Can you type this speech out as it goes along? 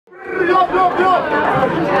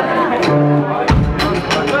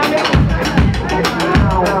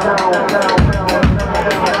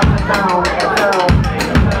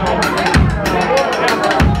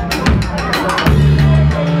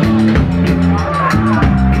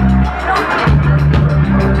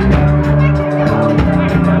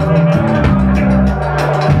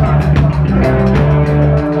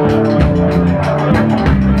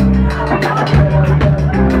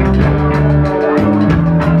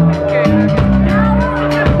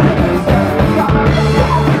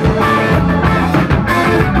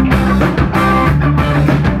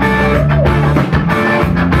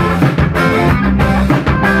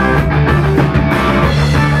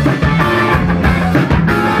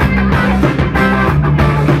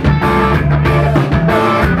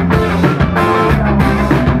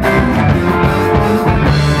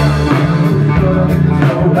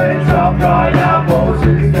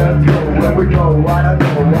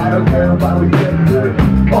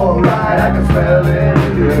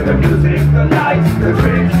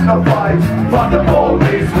Fuck the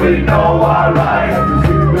police, we know our rights. You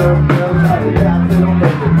see the films, how they act, they don't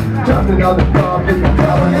make it. Just another pub, if you're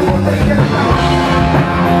telling it, we'll make it.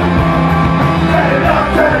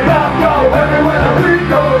 Turn it up, go everywhere that we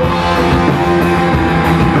go.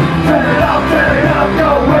 Turn it up, go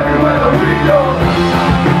everywhere that we go.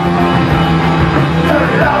 Turn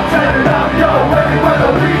it up, go everywhere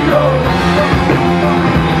that we go.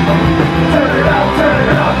 Turn it up,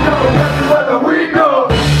 go everywhere that we go.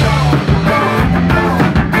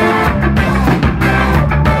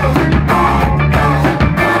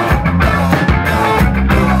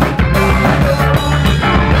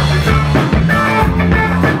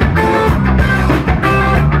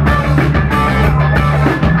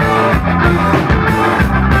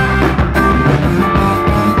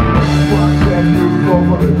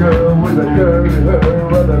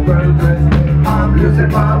 I'm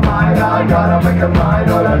losing my mind, I gotta make a mind.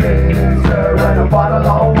 All I need is her and a bottle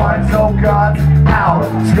of wine. So cut out,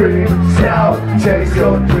 scream, shout, chase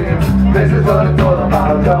your dreams. This is what it's all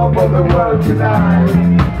about, top of the world tonight.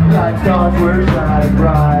 Like stars, we're shining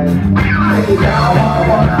bright. Now I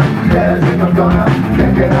wanna dance, think I'm gonna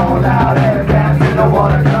kick it all out and dance in the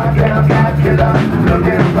water. Cause I'm cat killer,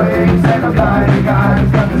 looking for things and I'm blinding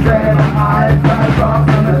eyes. Got to stay my eyes, flash off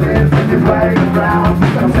on the lips and you're playing around.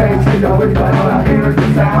 Some say she always but all I hear is the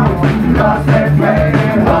sound. Lost and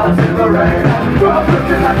pain, lost in the rain. Rough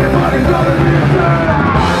looking like your body's gonna return.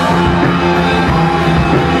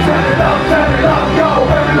 Turn it up, go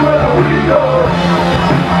everywhere we go.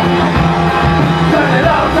 Turn it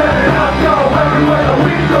up, go everywhere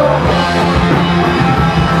we go.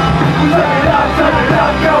 Turn it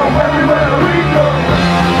up, go everywhere we go.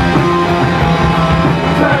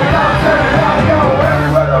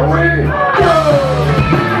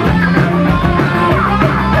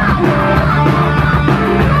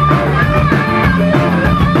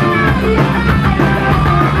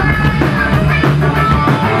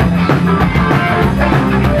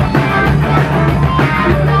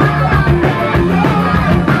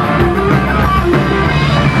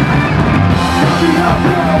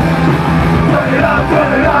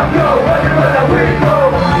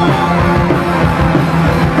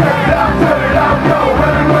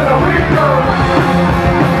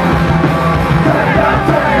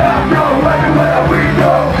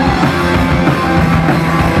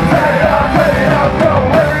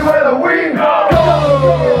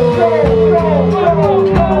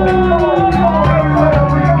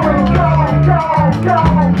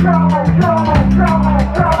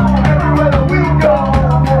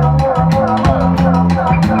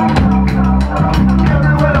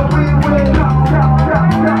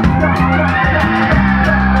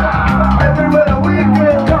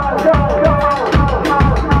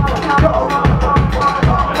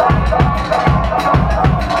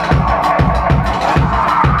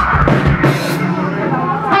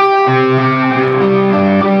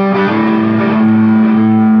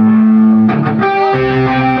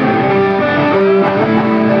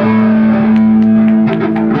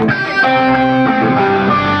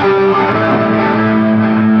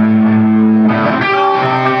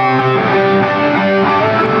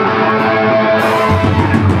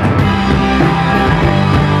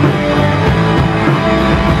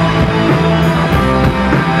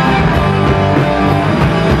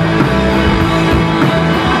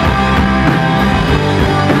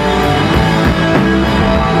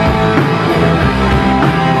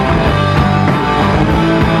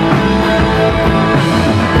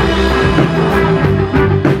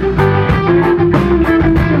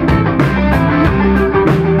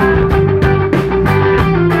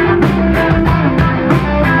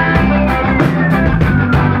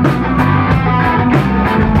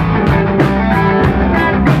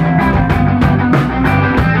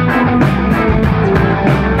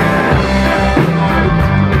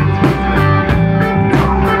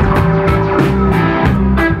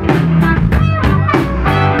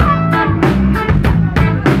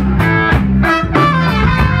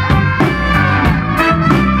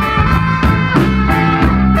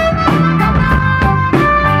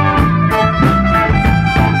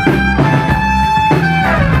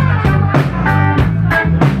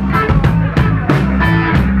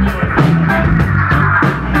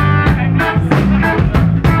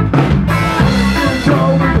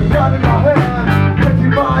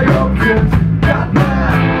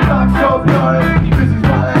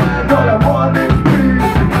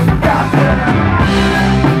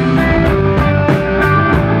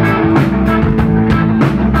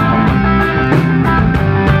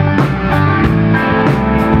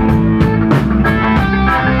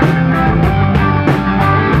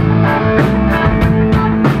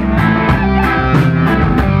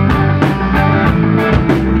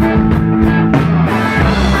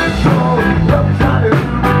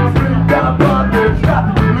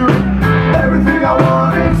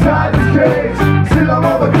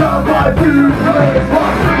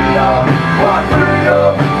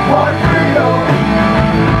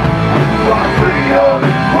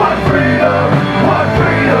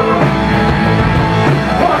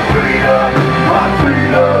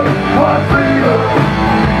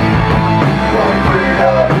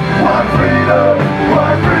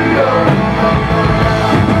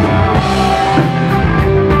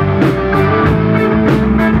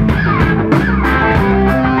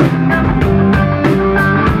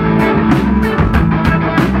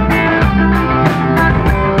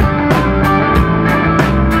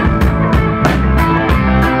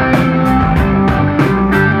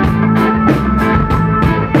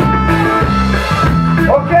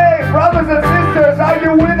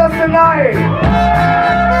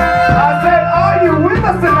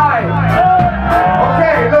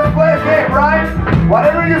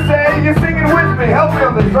 Hey, you're singing with me. Help me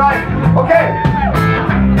on this, right? Okay.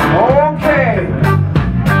 Okay.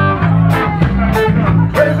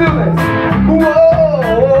 Let's do this.